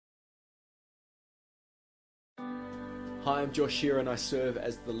Hi, I'm Josh Shearer and I serve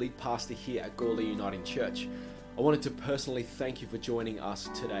as the lead pastor here at Gawler Uniting Church. I wanted to personally thank you for joining us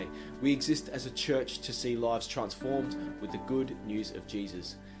today. We exist as a church to see lives transformed with the good news of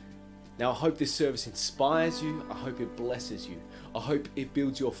Jesus. Now, I hope this service inspires you, I hope it blesses you, I hope it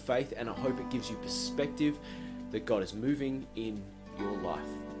builds your faith, and I hope it gives you perspective that God is moving in your life.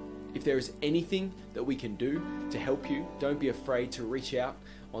 If there is anything that we can do to help you, don't be afraid to reach out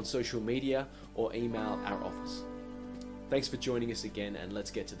on social media or email our office. Thanks for joining us again, and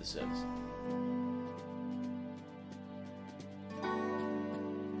let's get to the service.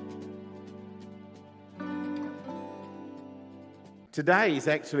 Today is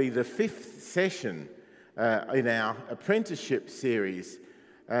actually the fifth session in our apprenticeship series.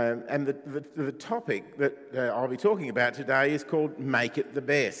 And the topic that I'll be talking about today is called Make It the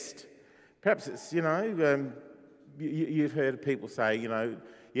Best. Perhaps it's, you've heard people say,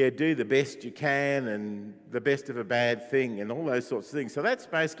 do the best you can and the best of a bad thing and all those sorts of things. So that's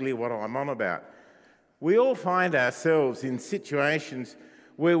basically what I'm on about. We all find ourselves in situations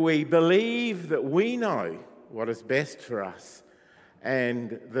where we believe that we know what is best for us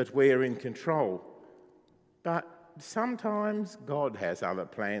and that we are in control. But sometimes God has other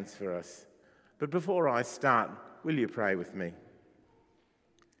plans for us. But before I start, will you pray with me?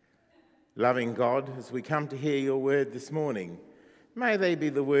 Loving God, as we come to hear your word this morning, may they be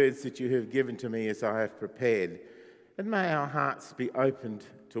the words that you have given to me as I have prepared, and may our hearts be opened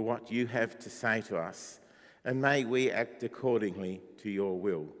to what you have to say to us, and may we act accordingly to your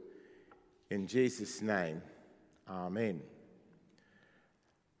will. In Jesus' name, amen.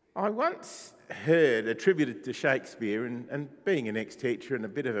 I once heard, attributed to Shakespeare, and being an ex-teacher and a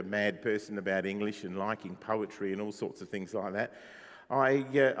bit of a mad person about English and liking poetry and all sorts of things like that,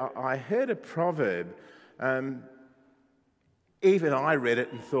 I heard a proverb. Even I read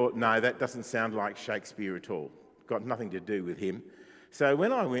it and thought, no, that doesn't sound like Shakespeare at all. Got nothing to do with him. So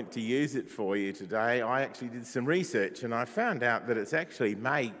when I went to use it for you today, I actually did some research and I found out that it's actually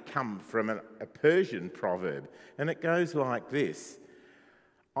may come from a Persian proverb. And it goes like this: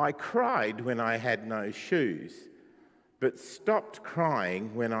 I cried when I had no shoes, but stopped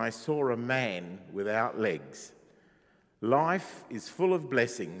crying when I saw a man without legs. Life is full of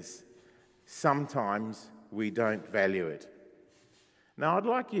blessings. Sometimes we don't value it. Now, I'd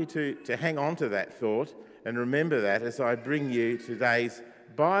like you to hang on to that thought and remember that as I bring you today's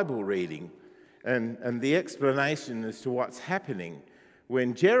Bible reading and the explanation as to what's happening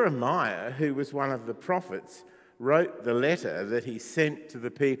when Jeremiah, who was one of the prophets, wrote the letter that he sent to the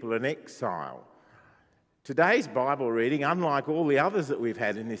people in exile. Today's Bible reading, unlike all the others that we've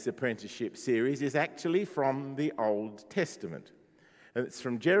had in this apprenticeship series, is actually from the Old Testament. And it's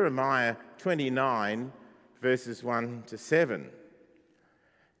from Jeremiah 29, verses 1 to 7.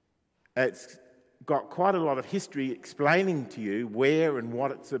 It's got quite a lot of history explaining to you where and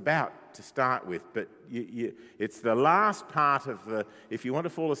what it's about to start with, but it's the last part of the, if you want to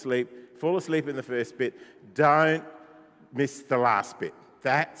fall asleep in the first bit, don't miss the last bit.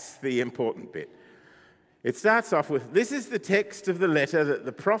 That's the important bit. It starts off with, this is the text of the letter that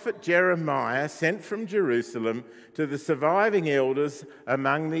the prophet Jeremiah sent from Jerusalem to the surviving elders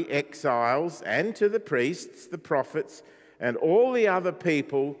among the exiles and to the priests, the prophets, and all the other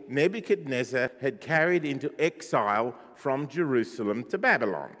people Nebuchadnezzar had carried into exile from Jerusalem to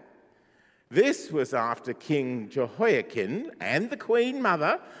Babylon. This was after King Jehoiakim and the Queen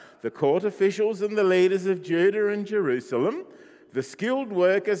Mother, the court officials and the leaders of Judah and Jerusalem, the skilled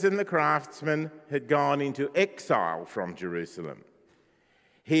workers and the craftsmen had gone into exile from Jerusalem.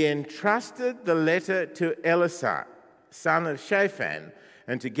 He entrusted the letter to Elisha, son of Shaphan,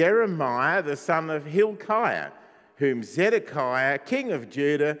 and to Jeremiah, the son of Hilkiah, whom Zedekiah, king of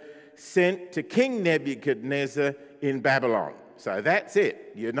Judah, sent to King Nebuchadnezzar in Babylon. So that's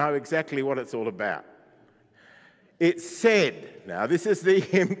it. You know exactly what it's all about. It said, now this is the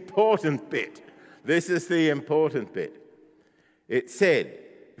important bit. It said,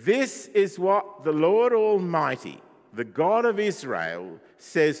 this is what the Lord Almighty, the God of Israel,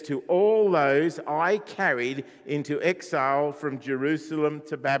 says to all those I carried into exile from Jerusalem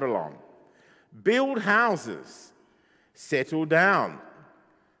to Babylon. Build houses, settle down,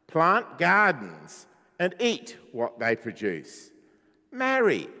 plant gardens, and eat what they produce.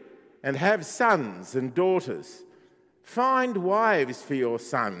 Marry and have sons and daughters. Find wives for your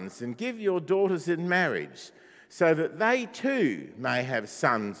sons and give your daughters in marriage, so that they too may have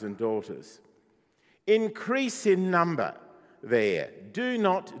sons and daughters. Increase in number there, do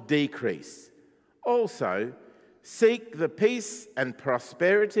not decrease. Also, seek the peace and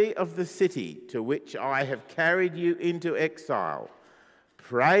prosperity of the city to which I have carried you into exile.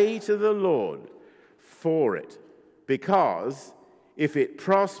 Pray to the Lord for it, because if it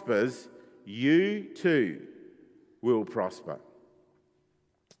prospers, you too will prosper.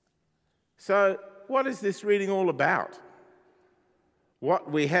 So, what is this reading all about? What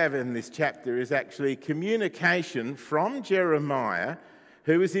we have in this chapter is actually communication from Jeremiah,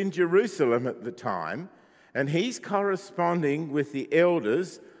 who was in Jerusalem at the time, and he's corresponding with the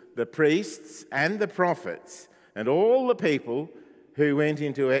elders, the priests and the prophets, and all the people who went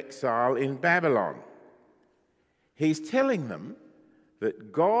into exile in Babylon. He's telling them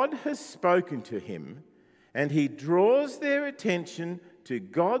that God has spoken to him, and he draws their attention to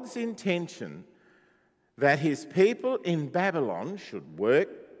God's intention that his people in Babylon should work,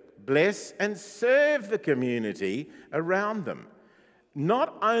 bless, and serve the community around them.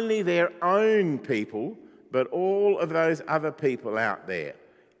 Not only their own people, but all of those other people out there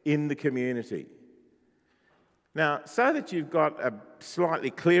in the community. Now, so that you've got a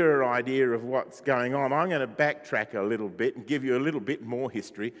slightly clearer idea of what's going on, I'm going to backtrack a little bit and give you a little bit more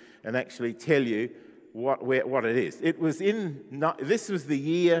history and actually tell you what it is. This was the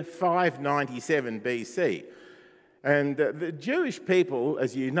year 597 BC. And the Jewish people,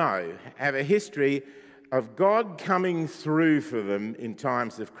 as you know, have a history of God coming through for them in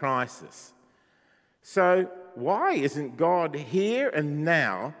times of crisis. So why isn't God here and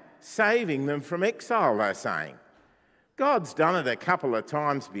now saving them from exile, they're saying? God's done it a couple of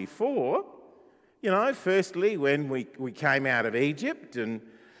times before. You know, firstly, when we came out of Egypt and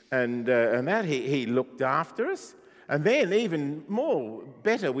that he looked after us. And then even more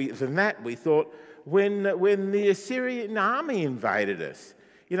better than that, we thought, when the Assyrian army invaded us.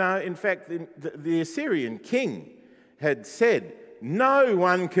 You know, in fact, the Assyrian king had said, "No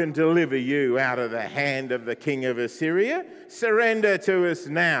one can deliver you out of the hand of the king of Assyria. Surrender to us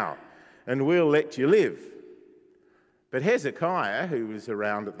now, and we'll let you live." But Hezekiah, who was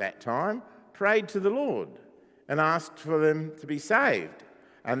around at that time, prayed to the Lord and asked for them to be saved.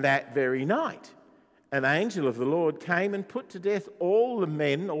 And that very night, an angel of the Lord came and put to death all the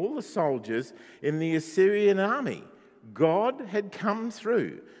men, all the soldiers in the Assyrian army. God had come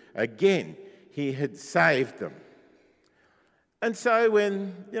through. Again, he had saved them. And so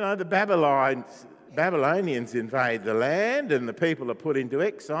when, the Babylonians invade the land and the people are put into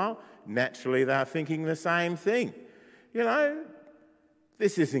exile, naturally they're thinking the same thing.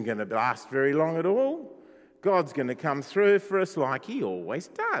 This isn't going to last very long at all. God's going to come through for us like he always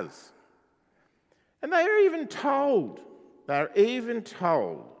does. And they're even told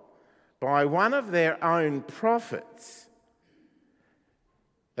by one of their own prophets,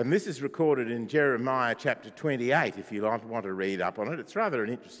 and this is recorded in Jeremiah chapter 28, if you want to read up on it. It's rather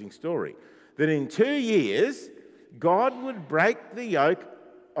an interesting story, that in 2 years, God would break the yoke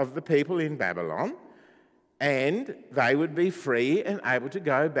of the people in Babylon, and they would be free and able to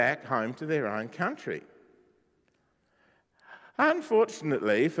go back home to their own country.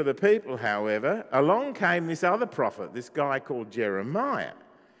 Unfortunately for the people, however, along came this other prophet, this guy called Jeremiah.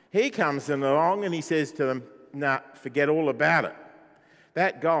 He comes along and he says to them, "Nah, forget all about it.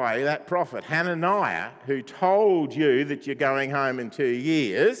 That guy, that prophet, Hananiah, who told you that you're going home in 2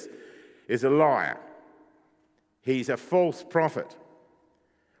 years, is a liar. He's a false prophet."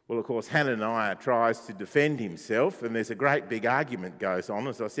 Well, of course, Hananiah tries to defend himself, and there's a great big argument goes on.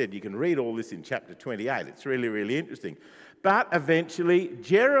 As I said, you can read all this in chapter 28. It's really, really interesting. But eventually,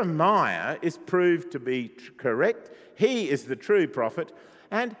 Jeremiah is proved to be correct. He is the true prophet,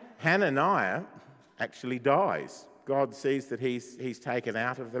 and Hananiah actually dies. God sees that he's taken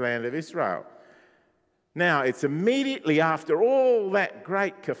out of the land of Israel. Now, it's immediately after all that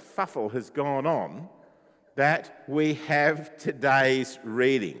great kerfuffle has gone on that we have today's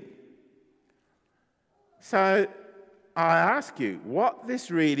reading. So I ask you what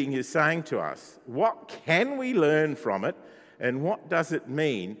this reading is saying to us. What can we learn from it, and what does it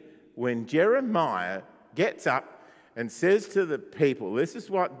mean when Jeremiah gets up and says to the people, "This is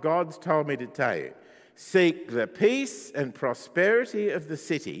what God's told me to tell you. Seek the peace and prosperity of the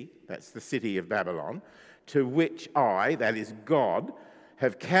city," that's the city of Babylon, "to which I," that is God,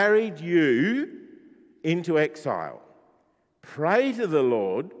 "have carried you into exile. Pray to the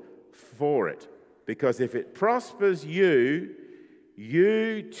Lord for it, because if it prospers you,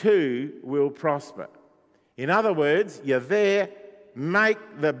 you too will prosper." In other words, you're there, make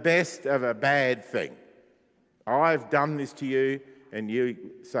the best of a bad thing. I've done this to you,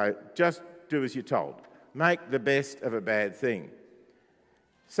 so just do as you're told. Make the best of a bad thing.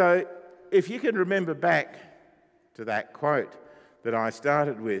 So if you can remember back to that quote that I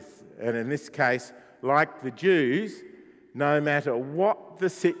started with, and in this case, like the Jews, no matter what the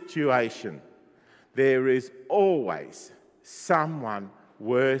situation, there is always someone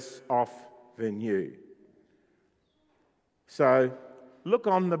worse off than you. So look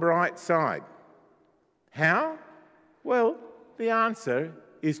on the bright side. How? Well, the answer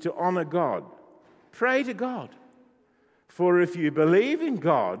is to honour God. Pray to God. For if you believe in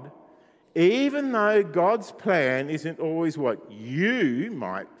God, even though God's plan isn't always what you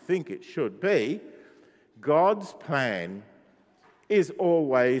might think it should be, God's plan is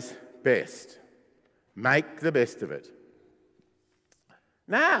always best. Make the best of it.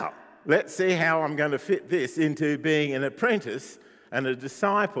 Now, let's see how I'm going to fit this into being an apprentice and a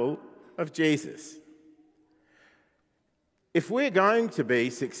disciple of Jesus. If we're going to be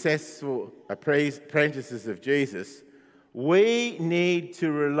successful apprentices of Jesus, we need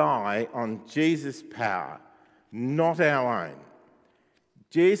to rely on Jesus' power, not our own.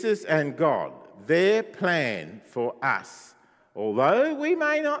 Jesus and God, their plan for us, although we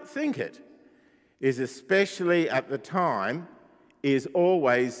may not think it, is especially at the time, is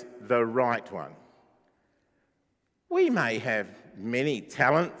always the right one. We may have many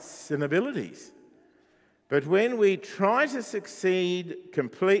talents and abilities, but when we try to succeed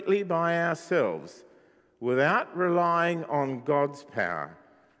completely by ourselves, without relying on God's power,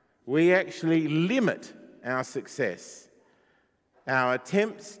 we actually limit our success. Our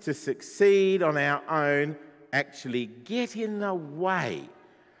attempts to succeed on our own actually get in the way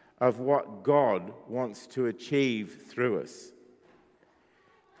of what God wants to achieve through us.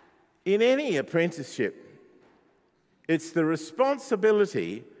 In any apprenticeship, it's the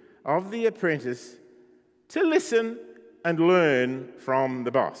responsibility of the apprentice to listen and learn from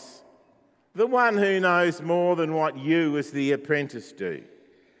the boss, the one who knows more than what you as the apprentice do.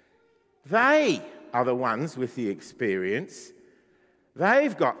 They are the ones with the experience.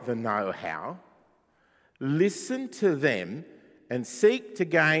 They've got the know-how. Listen to them and seek to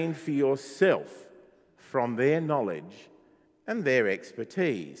gain for yourself from their knowledge and their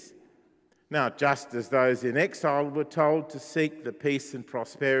expertise. Now, just as those in exile were told to seek the peace and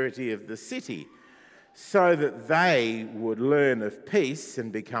prosperity of the city so that they would learn of peace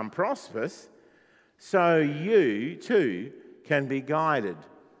and become prosperous, so you too can be guided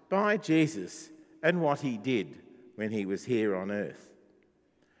by Jesus and what he did when he was here on earth.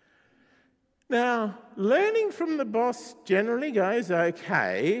 Now, learning from the boss generally goes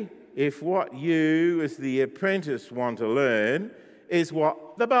okay if what you as the apprentice want to learn is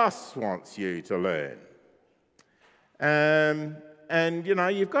what the boss wants you to learn. And,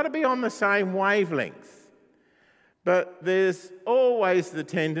 you've got to be on the same wavelength. But there's always the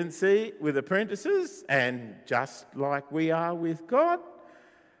tendency with apprentices, and just like we are with God,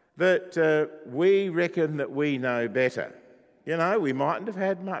 that we reckon that we know better. We mightn't have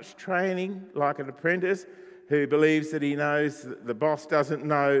had much training like an apprentice who believes that he knows that the boss doesn't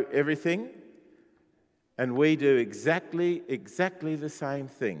know everything. And we do exactly the same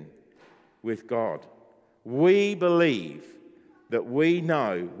thing with God. We believe that we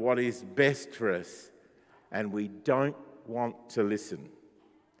know what is best for us, and we don't want to listen.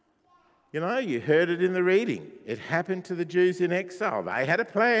 You heard it in the reading. It happened to the Jews in exile. They had a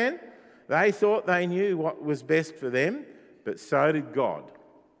plan. They thought they knew what was best for them, but so did God.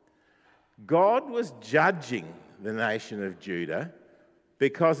 God was judging the nation of Judah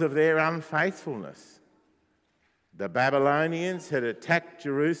because of their unfaithfulness. The Babylonians had attacked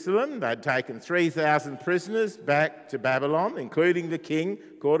Jerusalem. They'd taken 3,000 prisoners back to Babylon, including the king,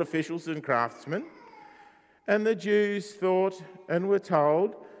 court officials and craftsmen. And the Jews thought and were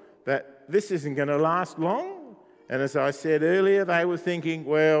told that this isn't going to last long. And as I said earlier, they were thinking,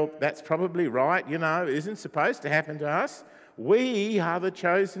 well, that's probably right. It isn't supposed to happen to us. We are the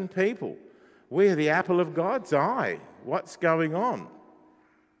chosen people. We're the apple of God's eye. What's going on?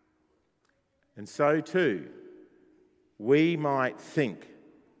 And so too, we might think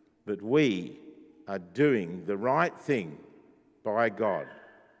that we are doing the right thing by God,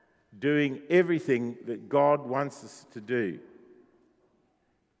 doing everything that God wants us to do.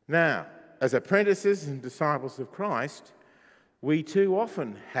 Now, as apprentices and disciples of Christ, we too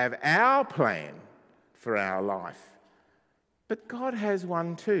often have our plan for our life, but God has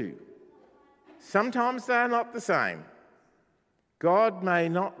one too. Sometimes they're not the same. God may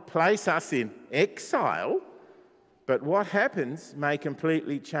not place us in exile, but what happens may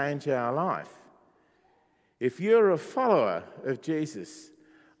completely change our life. If you're a follower of Jesus,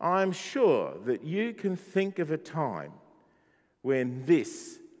 I'm sure that you can think of a time when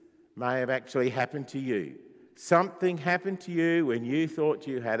this may have actually happened to you. Something happened to you when you thought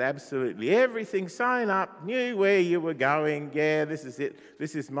you had absolutely everything sewn up, knew where you were going, yeah, this is it,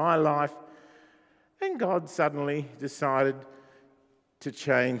 this is my life, and God suddenly decided to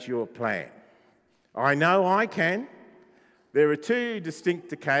change your plan. I know I can. There are two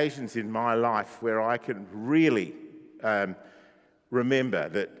distinct occasions in my life where I can really remember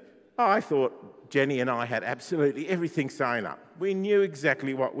that I thought Jenny and I had absolutely everything sewn up. We knew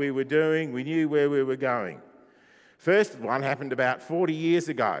exactly what we were doing. We knew where we were going. First one happened about 40 years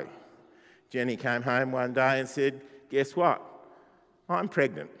ago. Jenny came home one day and said, "Guess what? I'm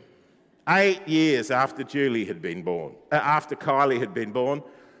pregnant." 8 years after Kylie had been born,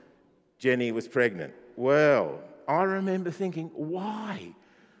 Jenny was pregnant. Well, I remember thinking, why?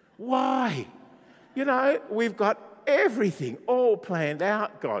 Why? You know, we've got everything all planned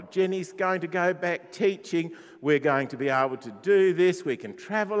out, God. Jenny's going to go back teaching. We're going to be able to do this. We can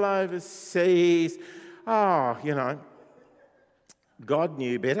travel overseas. Oh, you know, God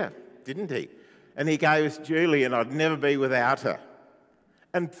knew better, didn't he? And he gave us Julie, and I'd never be without her.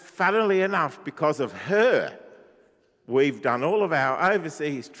 And funnily enough, because of her, we've done all of our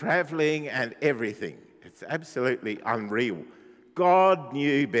overseas travelling and everything. It's absolutely unreal. God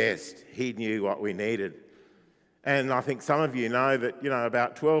knew best. He knew what we needed. And I think some of you know that,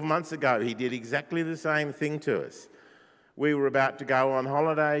 about 12 months ago, he did exactly the same thing to us. We were about to go on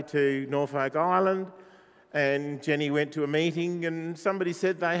holiday to Norfolk Island, and Jenny went to a meeting, and somebody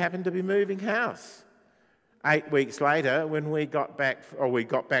said they happened to be moving house. 8 weeks later, when we got back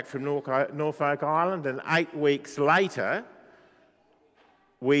from Norfolk Island, and 8 weeks later,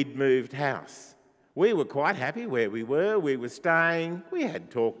 we'd moved house. We were quite happy where we were staying. We had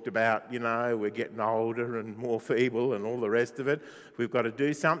talked about, we're getting older and more feeble and all the rest of it. We've got to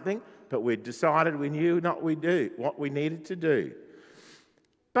do something, but we'd decided we knew what we needed to do.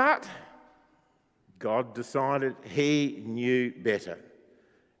 But God decided he knew better,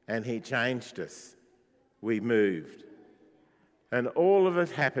 and he changed us. We moved. And all of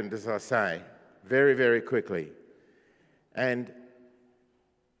it happened, as I say, very, very quickly. And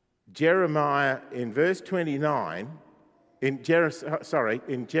Jeremiah in verse 29, in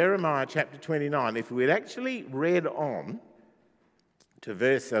Jeremiah chapter 29, if we'd actually read on to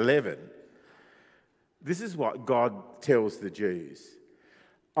verse 11, this is what God tells the Jews.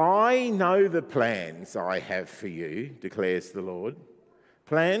 "I know the plans I have for you, declares the Lord,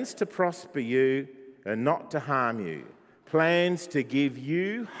 plans to prosper you and not to harm you, plans to give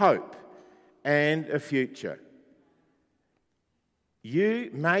you hope and a future." You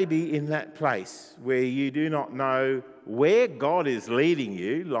may be in that place where you do not know where God is leading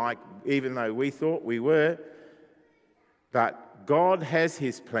you, like even though we thought we were, but God has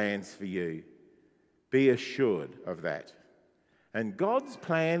his plans for you. Be assured of that. And God's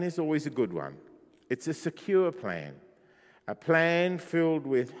plan is always a good one. It's a secure plan, a plan filled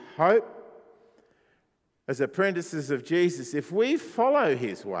with hope. As apprentices of Jesus, if we follow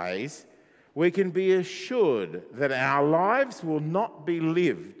his ways, we can be assured that our lives will not be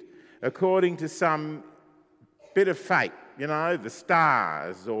lived according to some bit of fate, the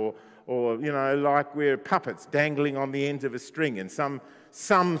stars, or like we're puppets dangling on the end of a string and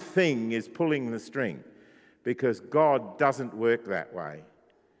something is pulling the string, because God doesn't work that way.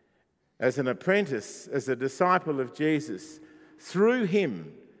 As an apprentice, as a disciple of Jesus, through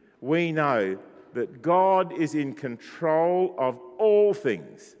him we know that God is in control of all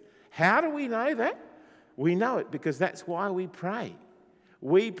things. How do we know that? We know it because that's why we pray.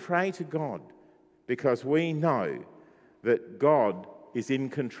 We pray to God because we know that God is in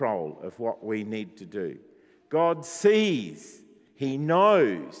control of what we need to do. God sees, he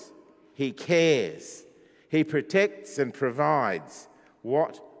knows, he cares. He protects and provides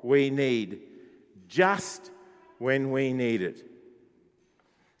what we need just when we need it.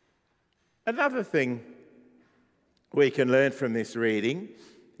 Another thing we can learn from this reading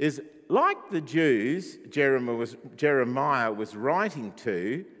is, like the Jews Jeremiah was writing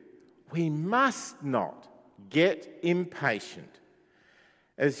to, we must not get impatient.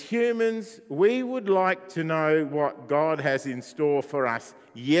 As humans, we would like to know what God has in store for us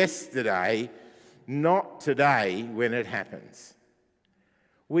yesterday, not today when it happens.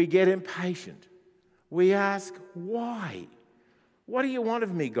 We get impatient. We ask, why? What do you want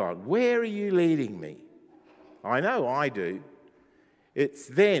of me, God? Where are you leading me? I know I do. It's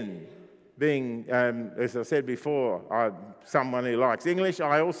then being, as I said before, I'm someone who likes English.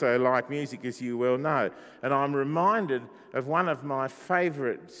 I also like music, as you well know. And I'm reminded of one of my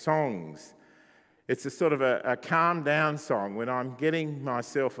favourite songs. It's a sort of a calm down song when I'm getting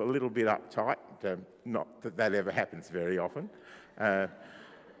myself a little bit uptight. Not that ever happens very often.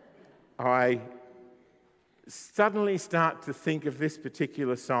 I suddenly start to think of this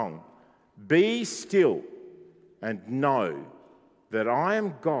particular song. Be still and know that I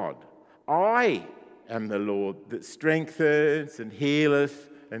am God. I am the Lord that strengthens and healeth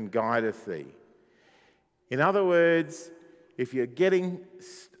and guideth thee. In other words, if you're getting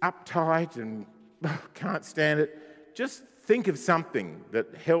uptight and can't stand it, just think of something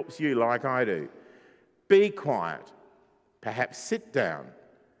that helps you like I do. Be quiet. Perhaps sit down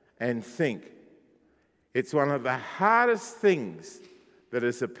and think. It's one of the hardest things that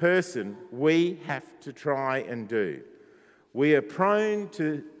as a person we have to try and do. We are prone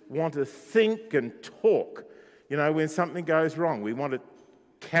to want to think and talk. You know, when something goes wrong, we want to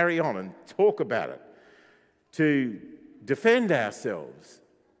carry on and talk about it, to defend ourselves,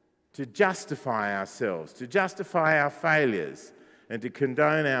 to justify ourselves, to justify our failures, and to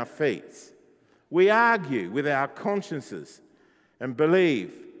condone our feats. We argue with our consciences and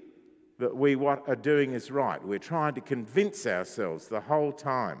believe that what are doing is right. We're trying to convince ourselves the whole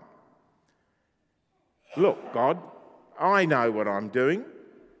time. Look, God, I know what I'm doing.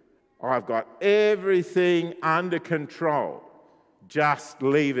 I've got everything under control. Just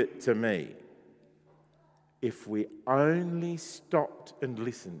leave it to me. If we only stopped and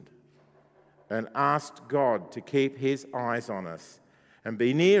listened and asked God to keep his eyes on us and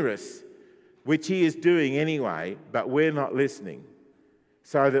be near us, which he is doing anyway, but we're not listening,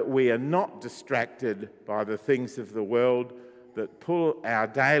 so that we are not distracted by the things of the world that pull our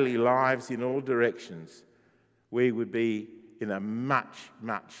daily lives in all directions, we would be in a much,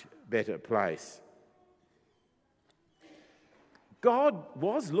 much better place. God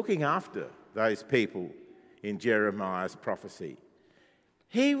was looking after those people in Jeremiah's prophecy.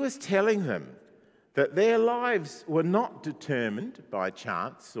 He was telling them that their lives were not determined by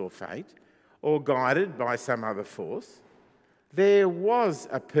chance or fate or guided by some other force. There was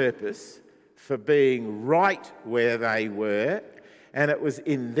a purpose for being right where they were, and it was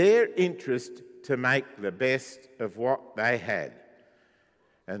in their interest to make the best of what they had.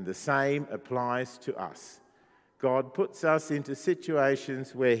 And the same applies to us. God puts us into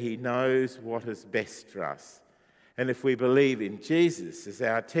situations where he knows what is best for us. And if we believe in Jesus as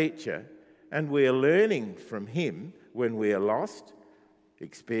our teacher, and we are learning from him when we are lost,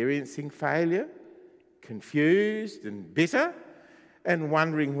 experiencing failure, confused and bitter, and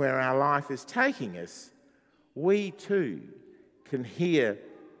wondering where our life is taking us, we too can hear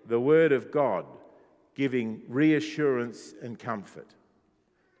the word of God giving reassurance and comfort.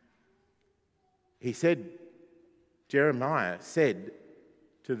 Jeremiah said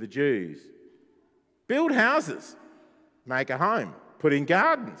to the Jews, build houses, make a home, put in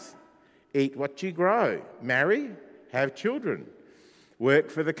gardens, eat what you grow, marry, have children, work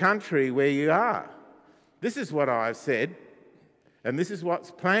for the country where you are. This is what I've said, and this is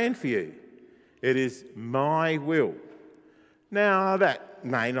what's planned for you. It is my will. Now, that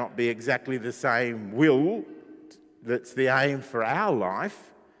may not be exactly the same will that's the aim for our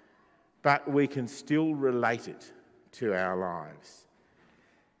life, but we can still relate it to our lives.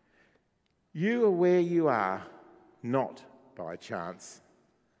 You are where you are, not by chance,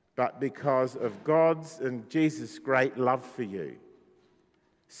 but because of God's and Jesus' great love for you.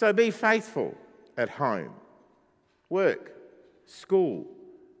 So be faithful at home, work, school,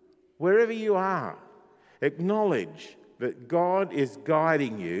 wherever you are. Acknowledge that God is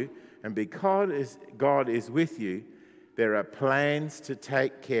guiding you, and because God is with you, there are plans to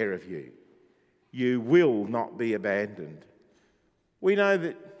take care of you. You will not be abandoned. We know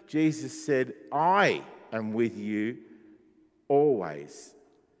that Jesus said, I am with you always.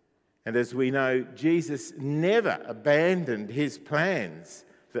 And as we know, Jesus never abandoned his plans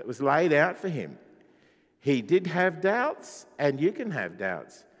that was laid out for him. He did have doubts, and you can have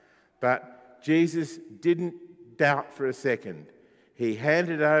doubts, but Jesus didn't doubt for a second. He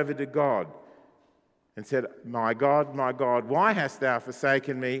handed over to God and said, my God, why hast thou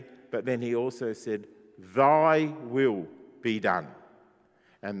forsaken me? But then he also said, thy will be done.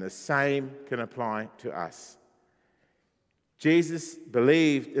 And the same can apply to us. Jesus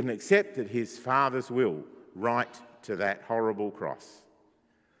believed and accepted his Father's will right to that horrible cross.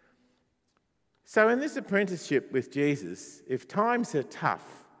 So in this apprenticeship with Jesus, if times are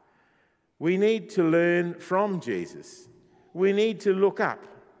tough, we need to learn from Jesus. We need to look up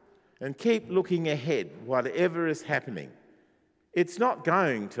and keep looking ahead, whatever is happening. It's not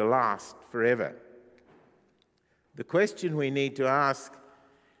going to last forever. The question we need to ask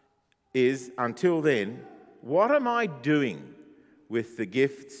is, until then, what am I doing with the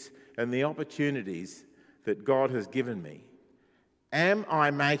gifts and the opportunities that God has given me? Am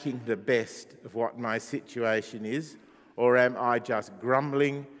I making the best of what my situation is, or am I just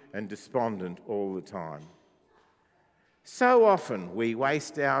grumbling and despondent all the time? So often we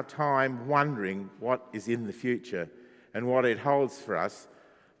waste our time wondering what is in the future and what it holds for us,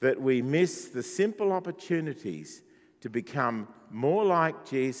 that we miss the simple opportunities to become more like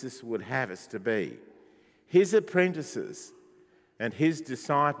Jesus would have us to be, his apprentices and his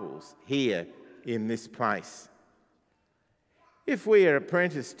disciples here in this place. If we are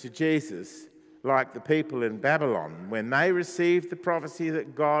apprenticed to Jesus, like the people in Babylon, when they received the prophecy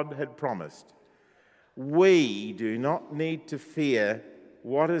that God had promised, we do not need to fear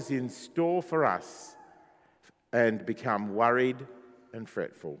what is in store for us and become worried and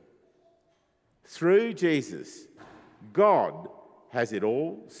fretful. Through Jesus, God has it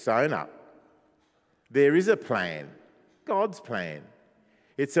all sewn up. There is a plan, God's plan.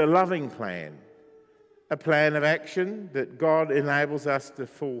 It's a loving plan, a plan of action that God enables us to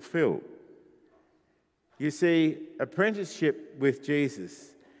fulfill. You see, apprenticeship with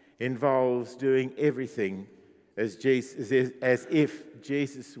Jesus involves doing everything as if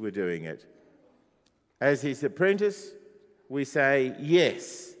Jesus were doing it. As his apprentice, we say,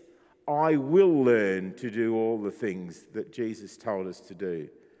 yes, I will learn to do all the things that Jesus told us to do.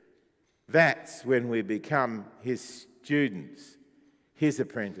 That's when we become his students, his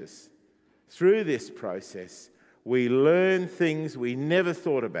apprentice. Through this process, we learn things we never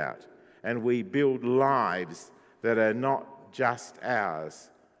thought about, and we build lives that are not just ours,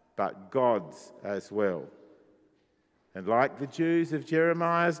 but God's as well. And like the Jews of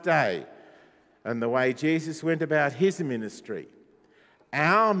Jeremiah's day, and the way Jesus went about his ministry,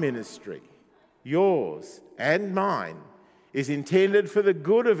 our ministry, yours and mine, is intended for the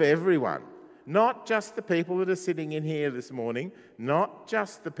good of everyone, not just the people that are sitting in here this morning, not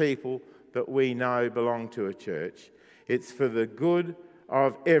just the people that we know belong to a church. It's for the good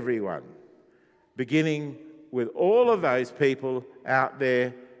of everyone, beginning with all of those people out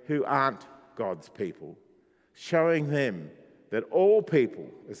there who aren't God's people, showing them that all people,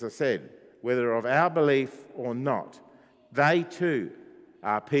 as I said, whether of our belief or not, they too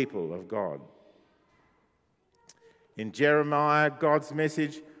are people of God. In Jeremiah, God's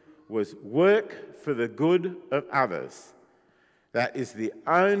message was work for the good of others. That is the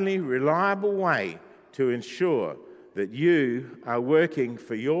only reliable way to ensure that you are working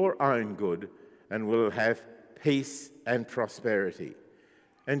for your own good and will have peace and prosperity.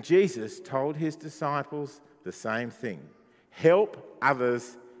 And Jesus told his disciples the same thing. Help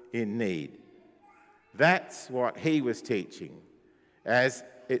others in need. That's what he was teaching. As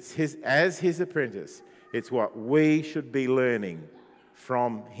his apprentice, it's what we should be learning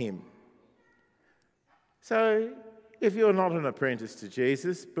from him. So, if you're not an apprentice to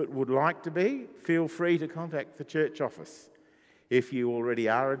Jesus but would like to be, feel free to contact the church office. If you already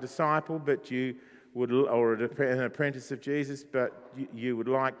are a disciple but you would, or an apprentice of Jesus, but you would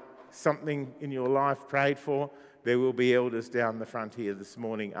like something in your life prayed for, there will be elders down the front here this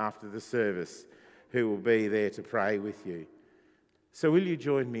morning after the service who will be there to pray with you. So will you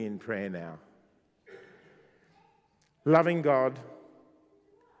join me in prayer now? Loving God,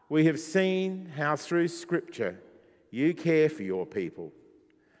 we have seen how through Scripture you care for your people.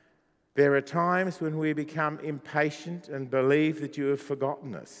 There are times when we become impatient and believe that you have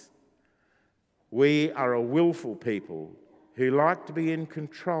forgotten us. We are a willful people who like to be in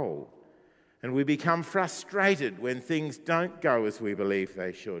control, and we become frustrated when things don't go as we believe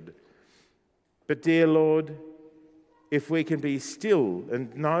they should. But dear Lord, if we can be still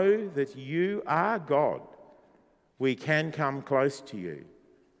and know that you are God, we can come close to you.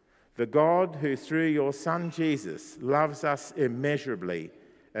 The God who through your Son Jesus loves us immeasurably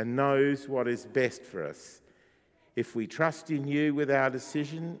and knows what is best for us. If we trust in you with our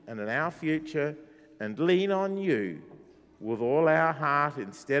decision and in our future and lean on you with all our heart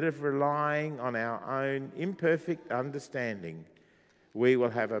instead of relying on our own imperfect understanding, we will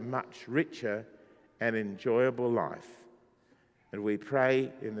have a much richer and enjoyable life. And we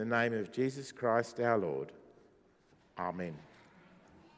pray in the name of Jesus Christ our Lord. Amen.